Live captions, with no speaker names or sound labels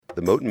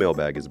The Moton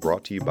Mailbag is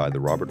brought to you by the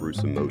Robert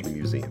Russo Moton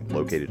Museum,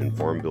 located in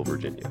Farmville,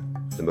 Virginia.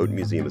 The Moton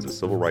Museum is a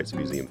civil rights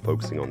museum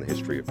focusing on the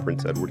history of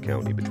Prince Edward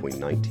County between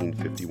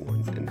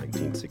 1951 and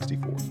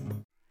 1964.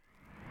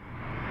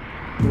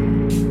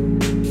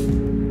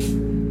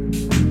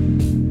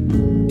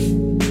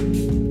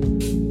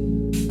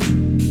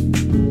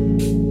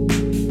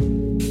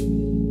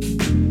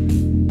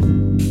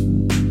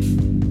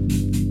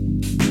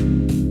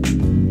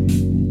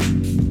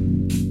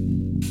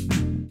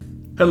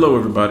 Hello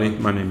everybody,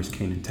 my name is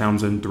Kanan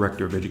Townsend,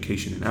 Director of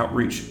Education and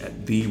Outreach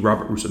at the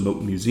Robert Russo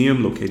Moton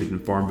Museum located in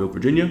Farmville,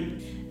 Virginia.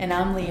 And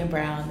I'm Leah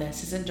Brown, the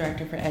Assistant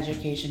Director for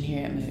Education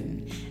here at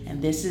Moton.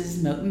 And this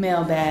is Moton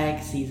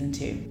Mailbag Season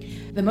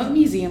 2. The Moton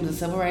Museum is a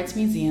civil rights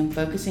museum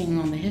focusing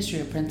on the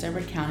history of Prince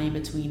Edward County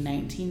between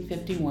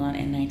 1951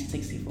 and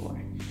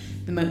 1964.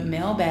 The Moton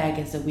Mailbag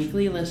is a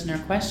weekly listener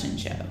question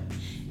show.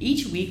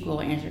 Each week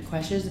we'll answer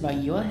questions about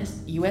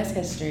U.S.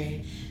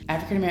 history,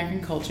 African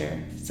American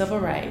culture, civil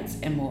rights,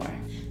 and more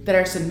that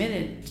are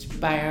submitted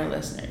by our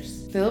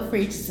listeners. Feel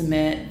free to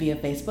submit via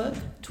Facebook,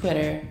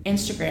 Twitter,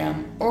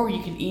 Instagram, or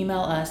you can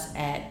email us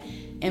at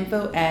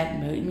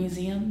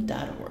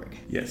info@motonmuseum.org.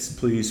 Yes,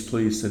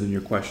 please send in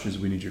your questions.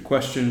 We need your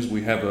questions.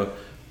 We have a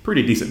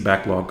pretty decent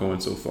backlog going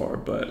so far,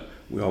 but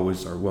we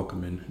always are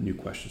welcoming new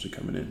questions are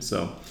coming in.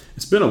 So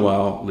it's been a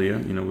while, Leah.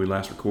 We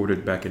last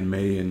recorded back in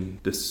May, and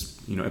this,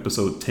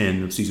 episode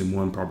 10 of season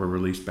 1 probably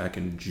released back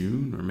in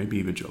June or maybe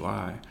even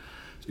July.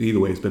 So either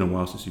way, it's been a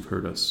while since you've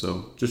heard us.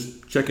 So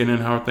just checking in.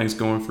 How are things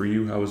going for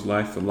you? How is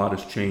life? A lot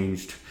has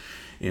changed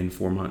in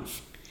 4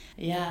 months.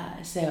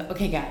 Yeah. So,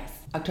 okay, guys,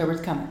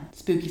 October's coming.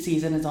 Spooky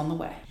season is on the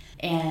way.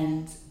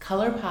 And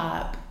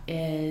ColourPop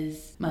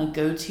is my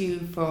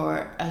go-to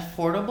for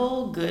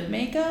affordable, good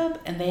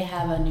makeup. And they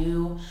have a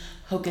new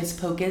Hocus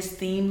Pocus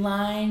theme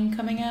line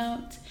coming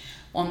out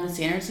on the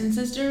Sanderson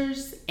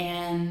sisters.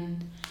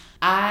 And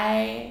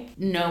I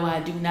know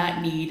I do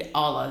not need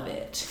all of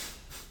it.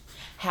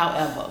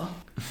 However,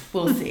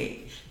 we'll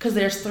see. Because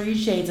there's 3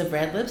 shades of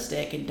red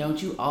lipstick, and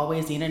don't you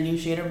always need a new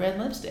shade of red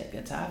lipstick?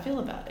 That's how I feel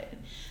about it.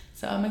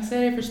 So I'm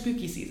excited for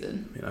spooky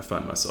season. I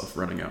find myself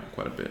running out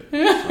quite a bit.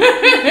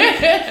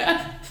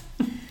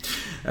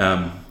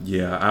 I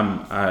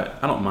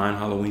don't mind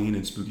Halloween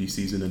and spooky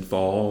season and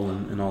fall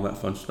and all that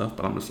fun stuff,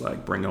 but I'm just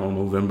like, bring on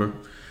November,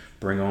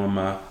 bring on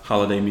my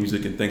holiday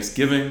music and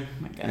Thanksgiving,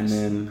 and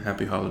then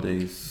happy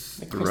holidays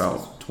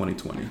throughout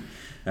 2020.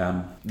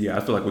 I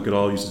feel like we could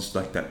all use just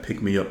like that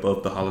pick me up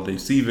of the holiday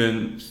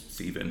season,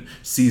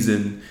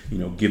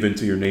 given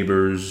to your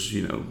neighbors,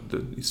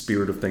 the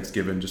spirit of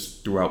Thanksgiving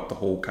just throughout the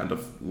whole kind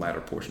of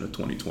latter portion of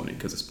 2020,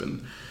 because it's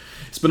been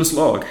a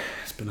slog.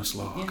 It's been a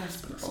slog. Yeah, it's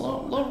been a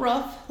little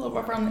rough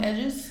around the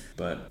edges.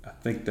 But I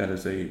think that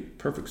is a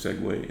perfect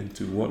segue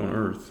into what on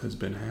earth has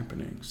been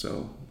happening.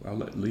 So I'll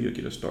let Leah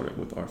get us started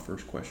with our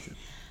first question.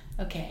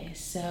 Okay,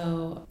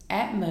 so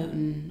at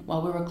Moton,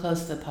 while we were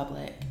close to the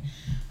public,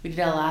 we did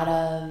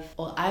I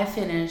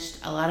finished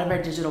a lot of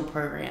our digital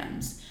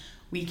programs.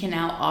 We can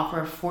now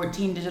offer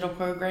 14 digital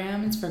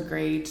programs for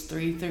grades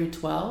 3 through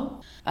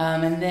 12.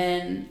 And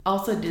then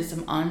also did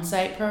some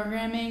on-site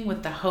programming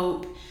with the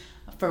hope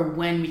for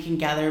when we can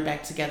gather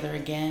back together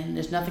again.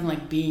 There's nothing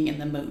like being in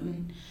the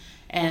Moton.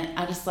 And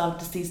I just love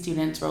to see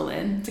students roll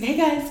in. It's like, hey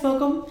guys,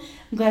 welcome.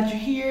 I'm glad you're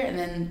here. And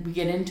then we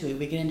get into it.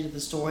 We get into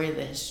the story,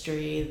 the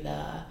history,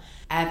 the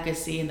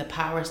advocacy, and the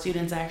power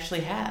students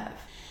actually have.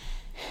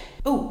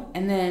 Oh,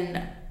 and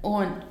then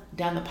on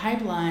down the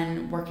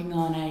pipeline, working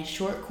on a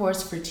short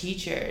course for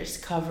teachers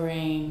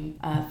covering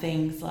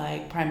things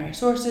like primary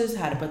sources,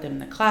 how to put them in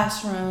the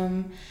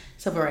classroom,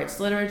 civil rights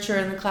literature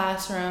in the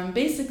classroom,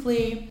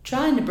 basically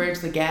trying to bridge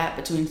the gap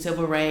between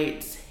civil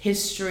rights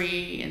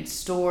history and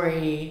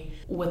story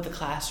with the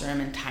classroom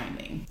and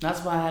timing.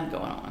 That's what I had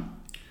going on.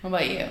 What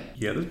about you?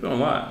 Yeah, there's been a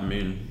lot.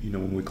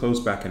 When we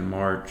closed back in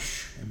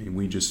March,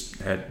 we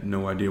just had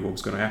no idea what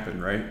was going to happen,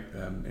 right?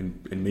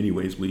 In many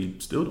ways, we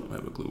still don't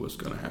have a clue what's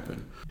going to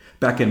happen.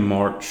 Back in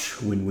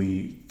March, when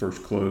we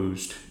first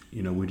closed,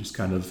 we just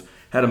kind of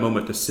had a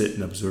moment to sit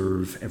and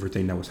observe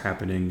everything that was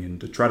happening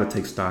and to try to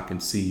take stock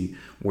and see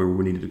where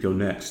we needed to go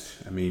next.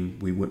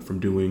 We went from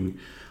doing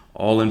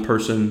all in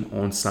person,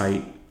 on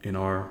site in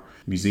our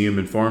museum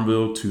in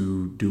Farmville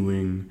to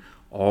doing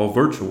all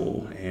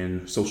virtual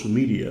and social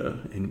media.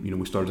 And,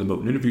 we started the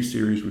Moton interview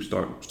series. We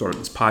started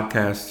this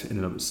podcast in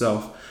and of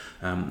itself.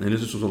 And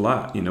this was a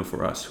lot,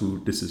 for us who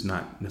this is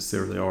not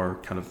necessarily our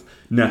kind of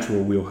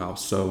natural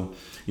wheelhouse. So,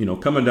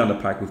 coming down the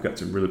pike, we've got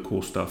some really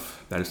cool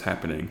stuff that is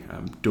happening.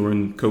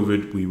 During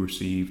COVID, we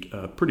received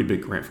a pretty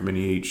big grant from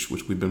NEH,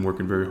 which we've been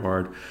working very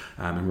hard.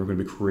 And we're going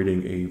to be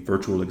creating a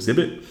virtual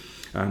exhibit,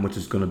 which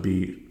is going to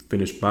be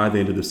finished by the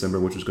end of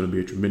December, which is going to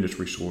be a tremendous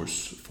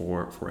resource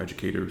for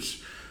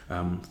educators.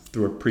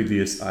 Through a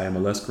previous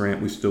IMLS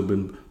grant, we've still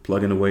been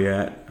plugging away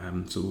at.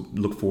 So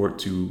look forward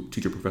to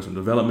teacher professional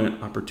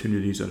development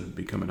opportunities that will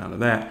be coming out of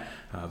that,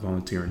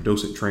 volunteer and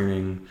docent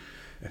training,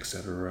 et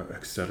cetera,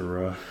 et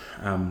cetera.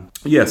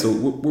 So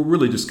we're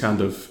really just kind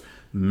of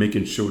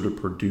making sure to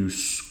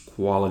produce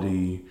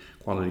quality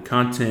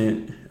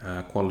content,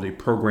 quality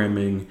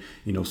programming.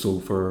 So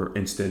for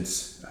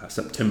instance,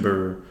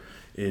 September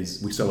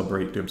we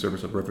celebrate the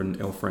observance of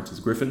Reverend L. Francis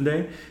Griffin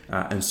Day.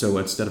 And so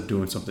instead of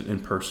doing something in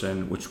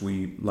person, which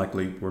we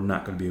likely were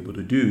not going to be able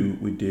to do,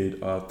 we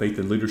did a faith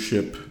and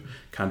leadership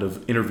kind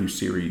of interview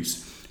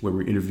series where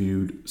we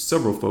interviewed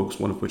several folks,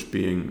 one of which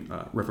being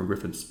Reverend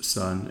Griffin's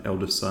son,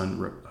 eldest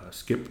son,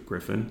 Skip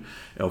Griffin,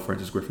 L.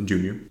 Francis Griffin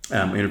Jr.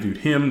 Interviewed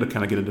him to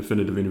kind of get a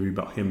definitive interview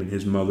about him and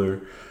his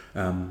mother.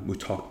 We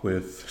talked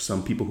with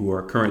some people who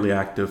are currently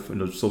active in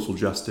the social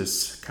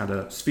justice kind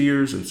of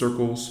spheres and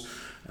circles,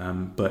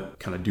 but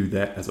kind of do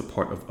that as a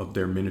part of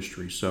their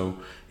ministry. So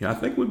I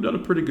think we've done a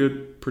pretty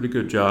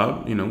good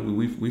job.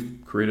 We've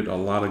created a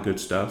lot of good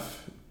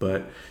stuff,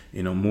 but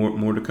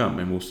more to come,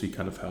 and we'll see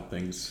kind of how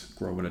things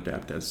grow and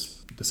adapt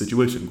as the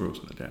situation grows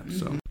and adapts.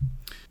 So,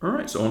 all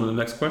right. So on to the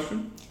next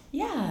question.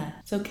 Yeah.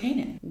 So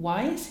Kanan,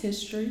 why is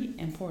history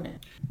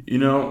important?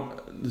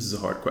 This is a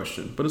hard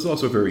question, but it's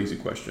also a very easy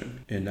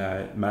question. And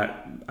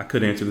I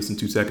could answer this in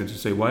 2 seconds to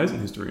say, why isn't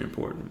history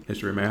important?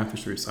 History of math,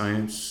 history of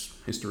science,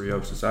 history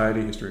of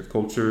society, history of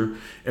culture.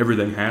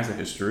 Everything has a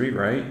history,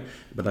 right?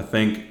 But I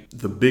think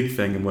the big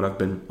thing, and what I've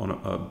been on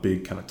a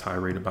big kind of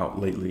tirade about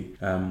lately,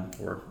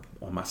 or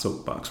on my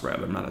soapbox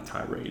rather, not a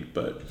tirade,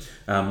 but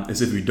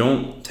is if you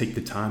don't take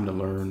the time to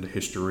learn the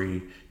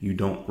history, you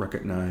don't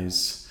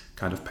recognize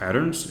kind of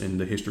patterns in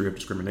the history of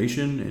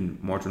discrimination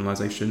and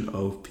marginalization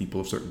of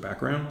people of certain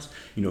backgrounds.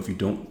 If you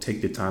don't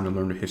take the time to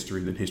learn the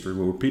history, then history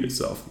will repeat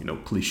itself.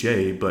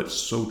 Cliche, but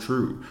so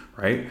true,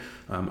 right?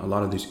 A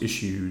lot of these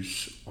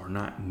issues are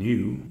not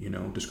new.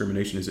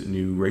 Discrimination isn't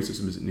new.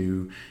 Racism isn't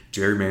new.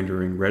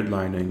 Gerrymandering,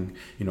 redlining,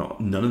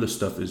 none of this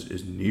stuff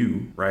is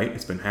new, right?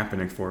 It's been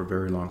happening for a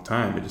very long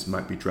time. It just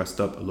might be dressed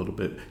up a little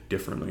bit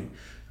differently.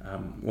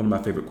 One of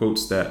my favorite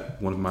quotes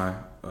that one of my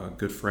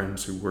good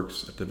friends who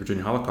works at the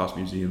Virginia Holocaust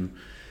Museum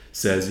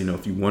says,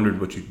 if you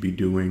wondered what you'd be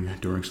doing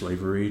during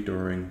slavery,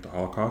 during the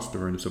Holocaust,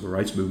 during the Civil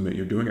Rights Movement,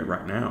 you're doing it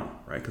right now,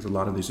 right? Because a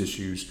lot of these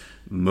issues,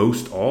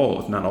 if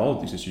not all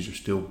of these issues are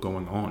still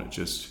going on. It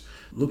just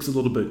looks a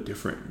little bit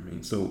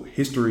different. So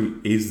history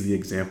is the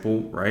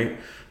example, right?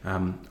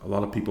 A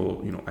lot of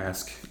people,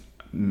 ask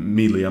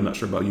me, Lee, I'm not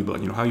sure about you,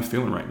 but how are you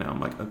feeling right now? I'm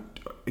like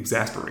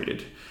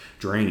exasperated,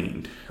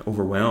 drained,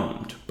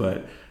 overwhelmed,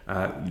 but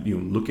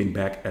looking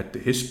back at the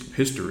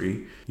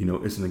history,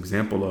 it's an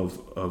example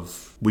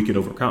of we can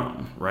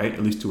overcome, right?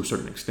 At least to a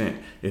certain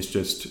extent. It's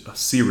just a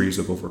series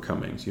of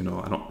overcomings.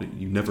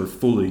 You never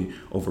fully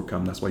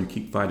overcome. That's why you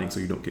keep fighting, so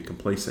you don't get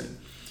complacent.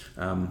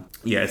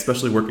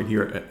 Especially working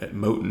here at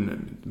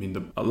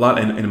Moton. A lot,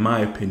 and in my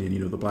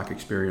opinion, the Black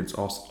experience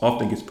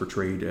often gets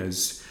portrayed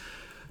as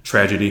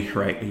tragedy,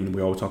 right?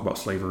 We always talk about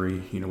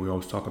slavery. We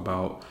always talk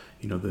about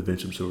the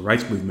events of the Civil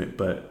Rights Movement,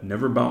 but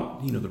never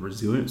about, the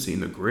resiliency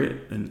and the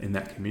grit in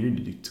that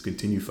community to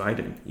continue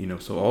fighting,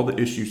 so all the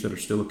issues that are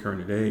still occurring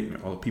today,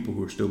 all the people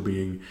who are still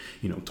being,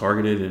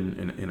 targeted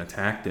and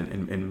attacked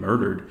and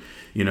murdered,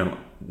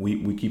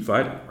 we keep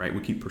fighting, right?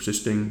 We keep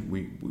persisting.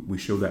 We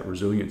show that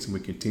resilience and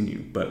we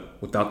continue,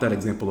 but without that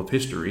example of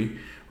history,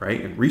 right?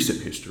 In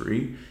recent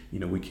history,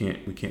 we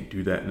can't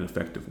do that in an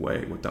effective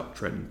way without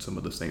treading some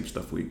of the same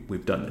stuff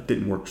we've done that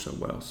didn't work so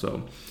well.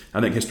 So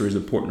I think history is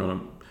important on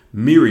a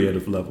myriad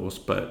of levels,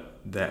 but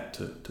that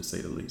to say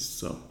the least.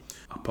 So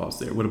I'll pause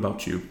there. What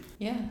about you?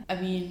 Yeah,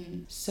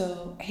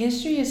 so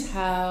history is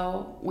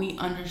how we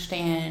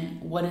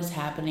understand what is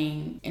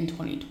happening in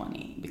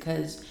 2020,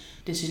 because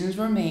decisions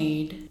were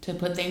made to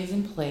put things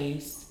in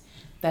place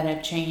that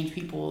have changed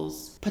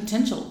people's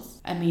potentials.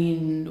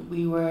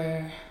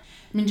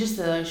 Just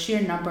the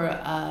sheer number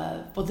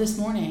of, this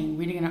morning,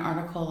 reading an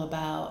article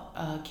about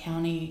a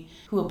county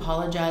who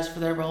apologized for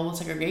their role in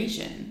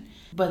segregation,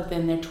 but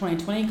then their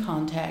 2020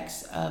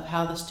 context of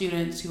how the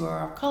students who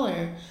are of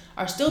color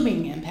are still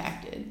being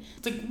impacted.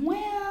 It's like,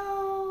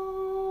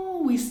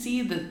 we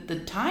see the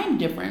time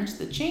difference,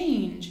 the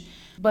change,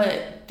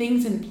 but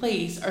things in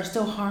place are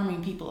still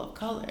harming people of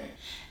color.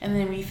 And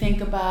then we think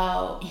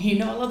about, I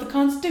love the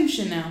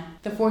Constitution now.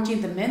 The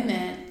 14th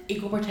Amendment,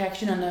 equal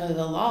protection under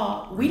the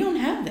law, we don't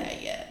have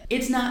that yet.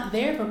 It's not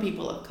there for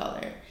people of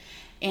color.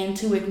 And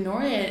to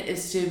ignore it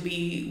is to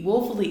be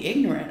willfully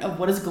ignorant of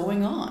what is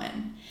going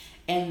on.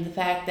 And the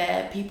fact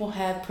that people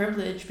have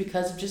privilege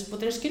because of just what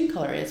their skin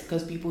color is,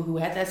 because people who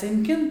had that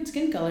same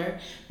skin color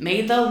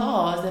made the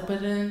laws that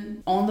put it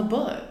on the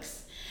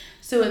books.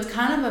 So it's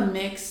kind of a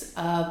mix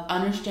of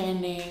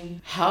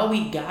understanding how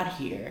we got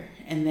here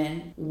and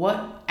then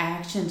what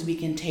actions we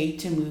can take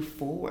to move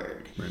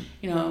forward. Right.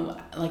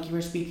 Like you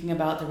were speaking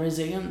about the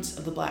resilience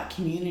of the Black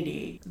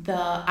community.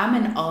 I'm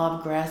in awe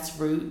of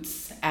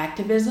grassroots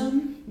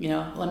activism.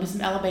 Let me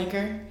some Ella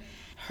Baker.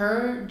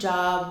 Her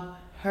job,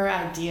 her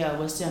idea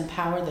was to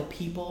empower the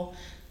people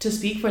to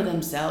speak for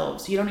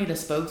themselves. You don't need a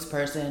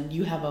spokesperson.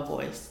 You have a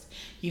voice.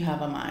 You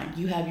have a mind.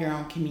 You have your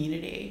own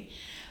community.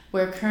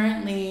 We're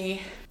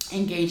currently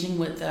engaging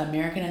with the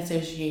American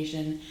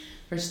Association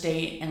for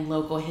state and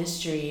local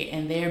history,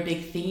 and their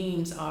big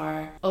themes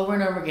are over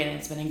and over again.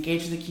 It's been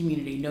engage with the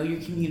community, know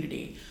your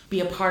community, be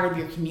a part of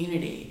your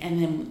community.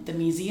 And then the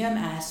museum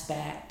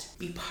aspect,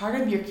 be part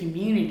of your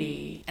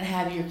community and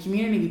have your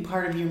community be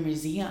part of your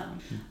museum.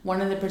 One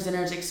of the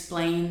presenters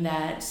explained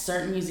that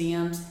certain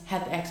museums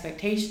have the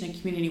expectation the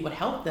community would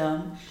help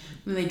them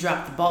when they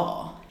drop the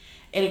ball.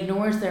 It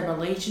ignores their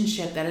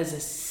relationship that is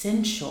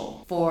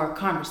essential for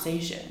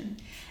conversation.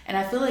 And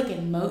I feel like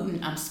in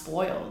Moton, I'm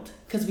spoiled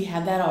because we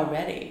have that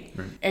already.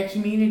 Right. Our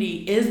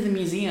community is the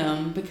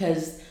museum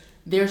because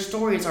their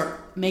stories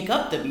make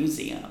up the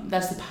museum.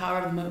 That's the power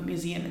of the Moton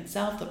Museum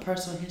itself, the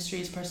personal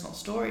histories, personal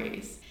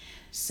stories.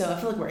 So I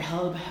feel like we're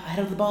ahead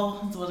of the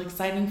ball. It's what's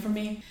exciting for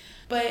me.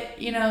 But,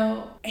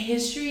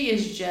 history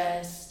is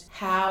just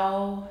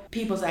how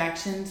people's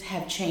actions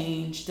have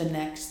changed the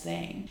next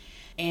thing.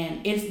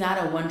 And it's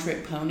not a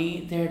one-trick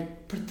pony. They're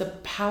the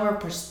power of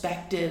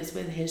perspectives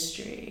with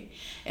history.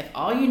 If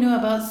all you know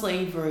about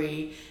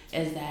slavery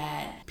is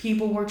that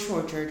people were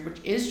tortured, which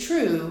is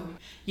true,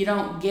 you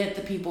don't get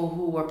the people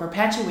who were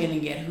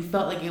perpetuating it, who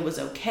felt like it was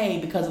okay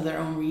because of their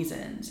own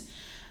reasons.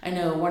 I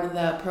know one of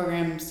the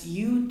programs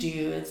you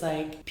do, it's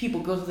like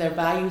people go through their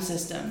value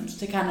systems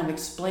to kind of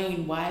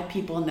explain why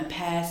people in the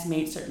past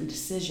made certain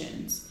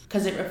decisions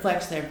because it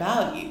reflects their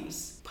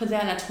values. Put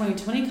that in a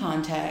 2020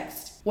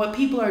 context. What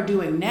people are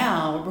doing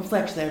now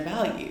reflects their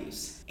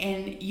values.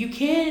 And you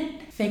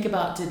can't think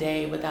about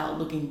today without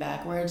looking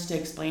backwards to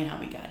explain how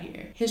we got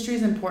here. History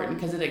is important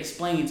because it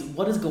explains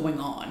what is going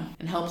on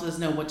and helps us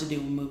know what to do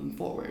moving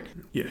forward.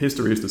 Yeah,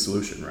 history is the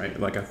solution, right?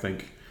 Like, I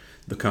think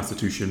the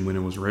Constitution, when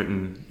it was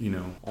written,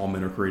 all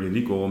men are created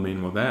equal.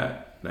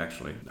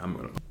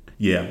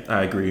 Yeah,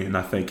 I agree. And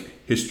I think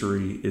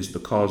history is the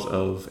cause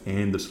of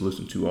and the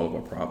solution to all of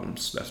our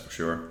problems. That's for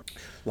sure.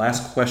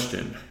 Last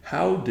question.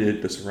 How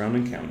did the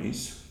surrounding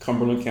counties,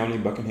 Cumberland County,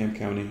 Buckingham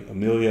County,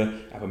 Amelia,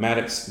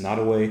 Appomattox,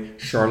 Nottoway,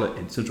 Charlotte,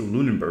 and Central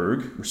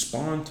Lunenburg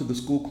respond to the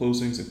school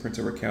closings in Prince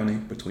Edward County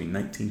between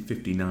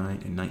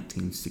 1959 and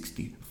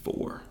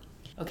 1964?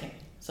 Okay,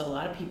 so a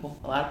lot of people,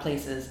 a lot of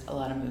places, a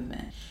lot of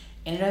movement.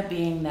 Ended up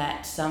being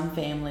that some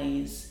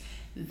families,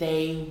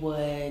 they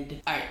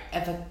would,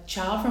 if a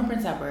child from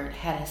Prince Edward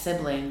had a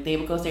sibling, they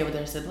would go stay with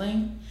their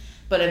sibling.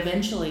 But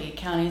eventually,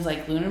 counties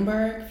like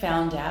Lunenburg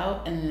found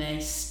out and they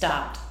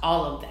stopped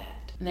all of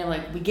that. And they were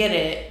like, we get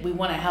it, we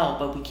want to help,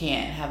 but we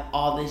can't have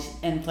all this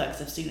influx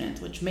of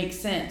students, which makes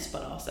sense,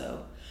 but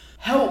also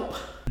help.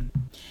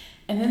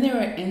 And then there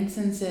were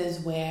instances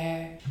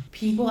where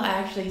people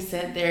actually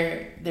sent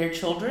their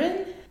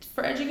children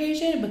for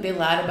education, but they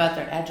lied about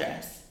their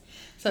address.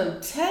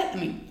 So,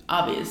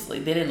 obviously,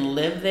 they didn't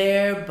live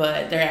there,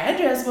 but their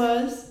address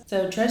was.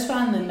 So, Trish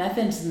found the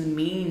methods and the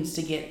means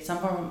to get some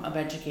form of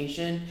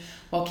education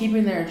while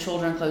keeping their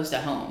children close to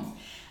home.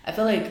 I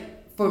feel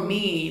like, for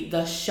me,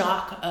 the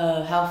shock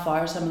of how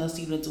far some of those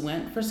students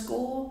went for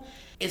school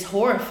is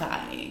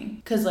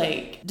horrifying. Because,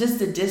 just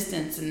the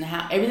distance and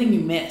how everything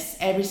you miss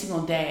every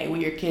single day when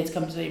your kids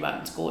come to tell you about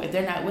in school, if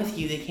they're not with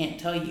you, they can't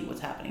tell you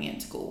what's happening in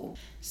school.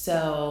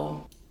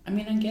 So, I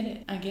get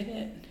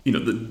it.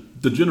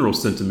 The general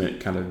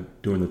sentiment kind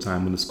of during the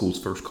time when the schools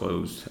first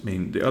closed,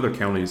 the other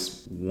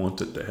counties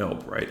wanted to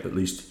help, right? At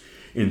least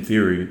in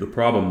theory. The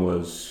problem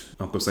was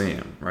Uncle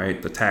Sam,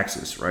 right? The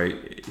taxes, right?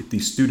 If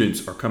these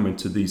students are coming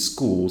to these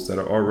schools that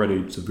are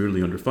already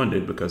severely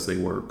underfunded because they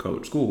were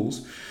colored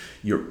schools,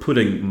 you're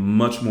putting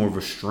much more of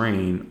a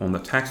strain on the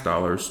tax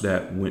dollars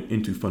that went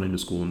into funding the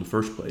school in the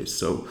first place.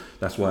 So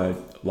that's why a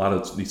lot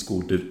of these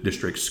school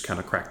districts kind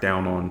of crack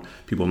down on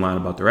people lying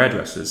about their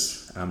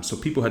addresses. So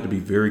people had to be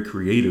very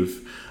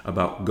creative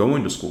about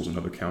going to schools in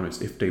other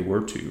counties if they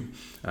were to.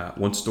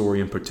 One story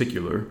in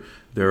particular,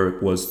 there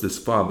was this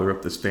father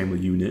of this family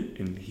unit,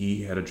 and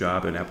he had a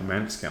job in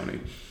Appomattox County.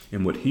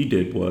 And what he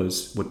did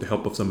was, with the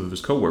help of some of his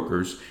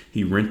coworkers,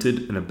 he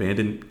rented an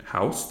abandoned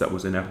house that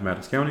was in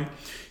Appomattox County.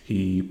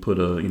 He put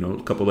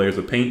a couple layers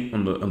of paint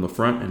on the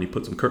front, and he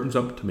put some curtains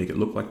up to make it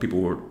look like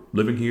people were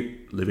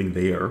living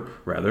there.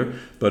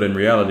 But in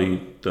reality,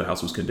 the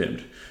house was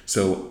condemned.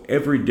 So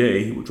every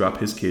day he would drop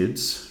his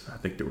kids, I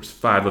think there was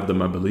 5 of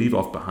them, I believe,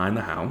 off behind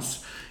the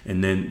house.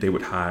 And then they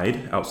would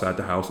hide outside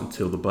the house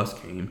until the bus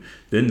came.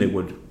 Then they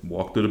would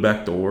walk through the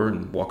back door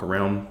and walk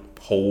around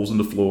holes in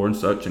the floor and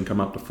such and come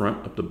out the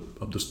front of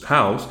the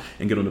house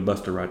and get on the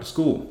bus to ride to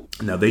school.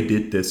 Now, they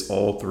did this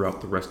all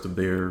throughout the rest of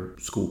their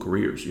school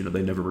careers.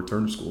 They never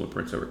returned to school in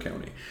Prince Edward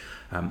County.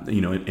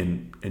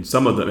 And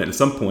some of them, at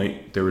some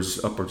point, there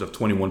was upwards of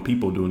 21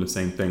 people doing the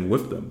same thing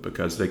with them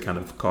because they kind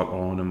of caught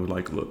on and were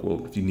like, look,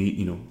 well, if you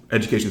need,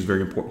 education is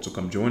very important, so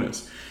come join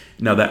us.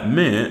 Now, that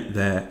meant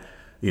that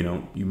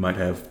you might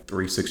have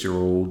 3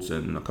 6-year-olds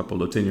and a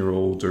couple of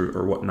 10-year-olds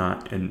or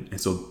whatnot.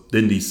 And so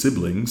then these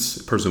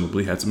siblings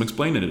presumably had some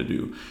explaining to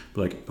do.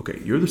 Like,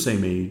 okay, you're the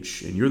same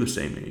age and you're the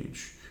same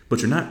age, but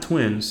you're not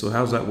twins, so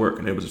how's that work?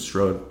 And it was a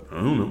shrug. I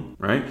don't know,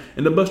 right?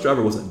 And the bus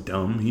driver wasn't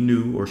dumb. He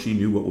knew, or she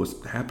knew, what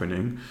was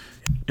happening.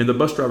 And the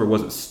bus driver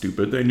wasn't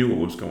stupid. They knew what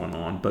was going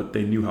on, but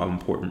they knew how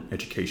important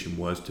education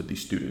was to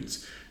these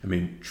students. I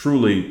mean,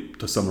 truly,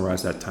 to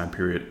summarize that time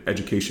period,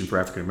 education for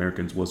African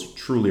Americans was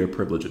truly a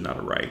privilege and not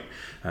a right.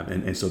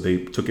 And so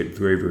they took it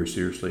very, very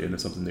seriously, and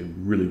it's something they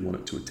really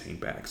wanted to attain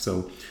back.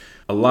 So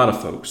a lot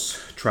of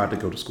folks tried to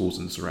go to schools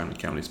in the surrounding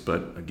counties,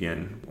 but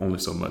again, only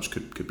so much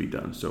could be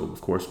done. So,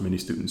 of course, many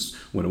students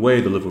went away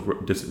to live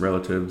with distant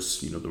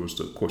relatives. There was,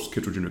 of course,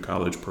 Kittrell Junior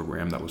College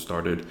program that was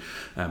started.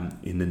 And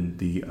then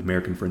the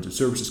American Friends and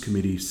Services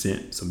Committee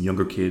sent some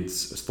younger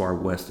kids as far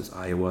west as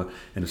Iowa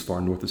and as far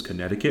north as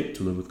Connecticut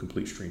to live with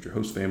complete stranger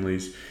host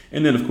families.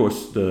 And then, of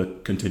course, the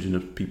contingent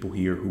of people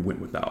here who went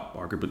without,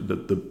 arguably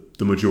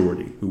the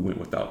majority who went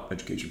without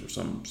education for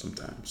some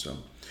time. So,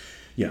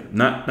 yeah,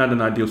 not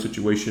an ideal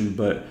situation,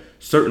 but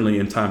certainly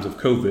in times of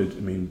COVID,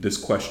 I mean, this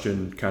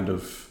question kind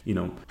of,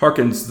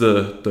 harkens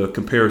the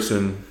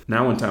comparison.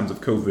 Now in times of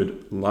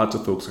COVID, lots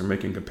of folks are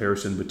making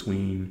comparison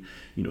between,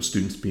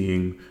 students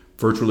being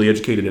virtually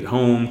educated at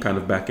home, kind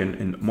of back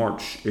in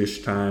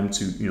March-ish time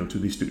to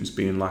these students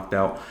being locked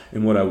out.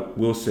 And what I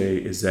will say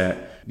is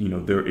that,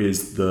 there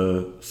is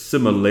the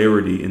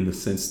similarity in the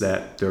sense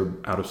that they're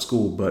out of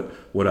school. But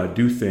what I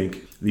do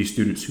think these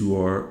students who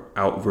are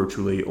out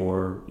virtually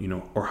or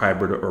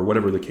hybrid or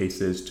whatever the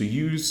case is, to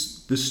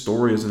use this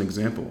story as an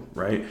example,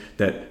 right?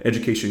 That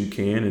education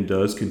can and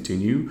does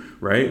continue,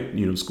 right?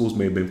 Schools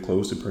may have been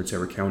closed in Prince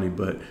Edward County,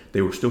 but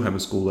they were still having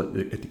school at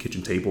the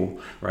kitchen table,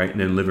 right?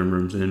 And in living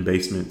rooms and in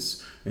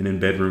basements and in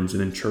bedrooms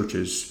and in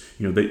churches.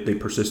 They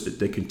persisted,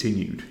 they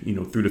continued,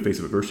 through the face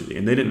of adversity.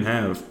 And they didn't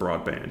have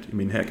broadband. I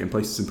mean, heck, in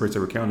places in Prince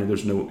Edward County,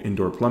 there's no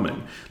indoor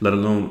plumbing, let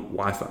alone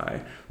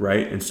Wi-Fi,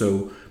 right? And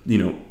so,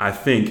 I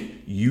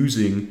think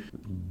using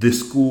this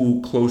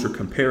school closure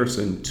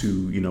comparison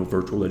to,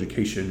 virtual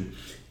education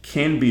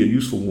can be a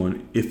useful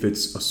one if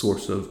it's a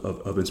source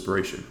of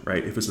inspiration,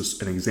 right? If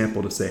it's an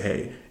example to say,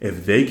 hey,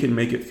 if they can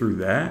make it through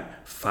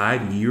that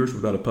 5 years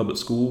without a public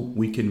school,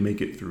 we can make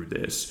it through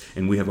this.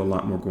 And we have a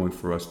lot more going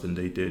for us than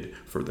they did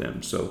for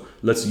them. So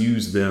let's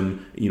use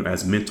them,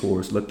 as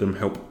mentors. Let them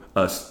help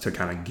us to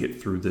kind of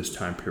get through this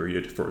time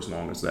period for as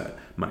long as that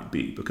might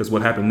be. Because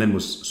what happened then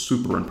was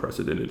super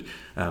unprecedented.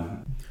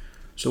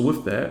 So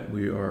with that,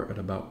 we are at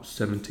about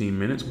 17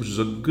 minutes, which is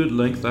a good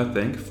length, I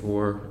think,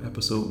 for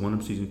episode 1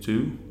 of season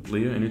 2.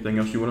 Leah, anything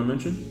else you want to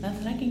mention?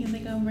 Nothing I can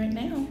think of right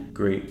now.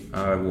 Great.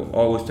 I will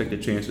always take the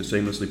chance to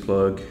shamelessly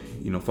plug,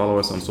 follow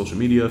us on social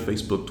media,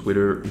 Facebook,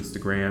 Twitter,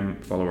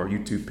 Instagram, follow our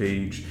YouTube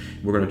page.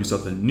 We're going to do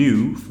something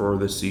new for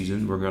this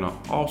season. We're going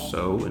to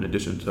also, in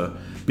addition to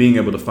being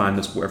able to find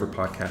this wherever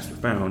podcasts are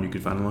found, you can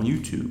find it on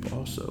YouTube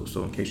also.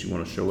 So in case you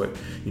want to show it,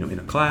 in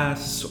a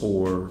class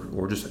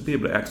or just be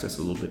able to access it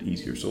a little bit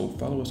easier. So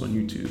follow us on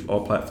YouTube,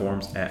 all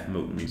platforms at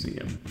Moton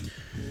Museum.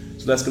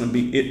 So that's going to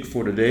be it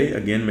for today.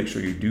 Again, make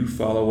sure you do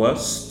follow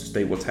us to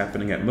stay what's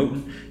happening at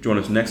Moton. Join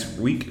us next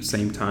week,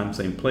 same time,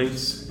 same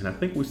place. And I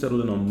think we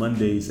settled in on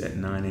Mondays at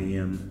 9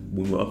 a.m.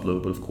 when we'll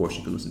upload, but of course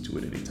you can listen to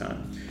it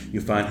anytime.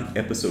 You'll find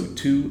episode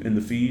 2 in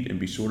the feed and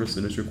be sure to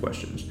send us your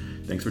questions.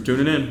 Thanks for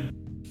tuning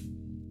in.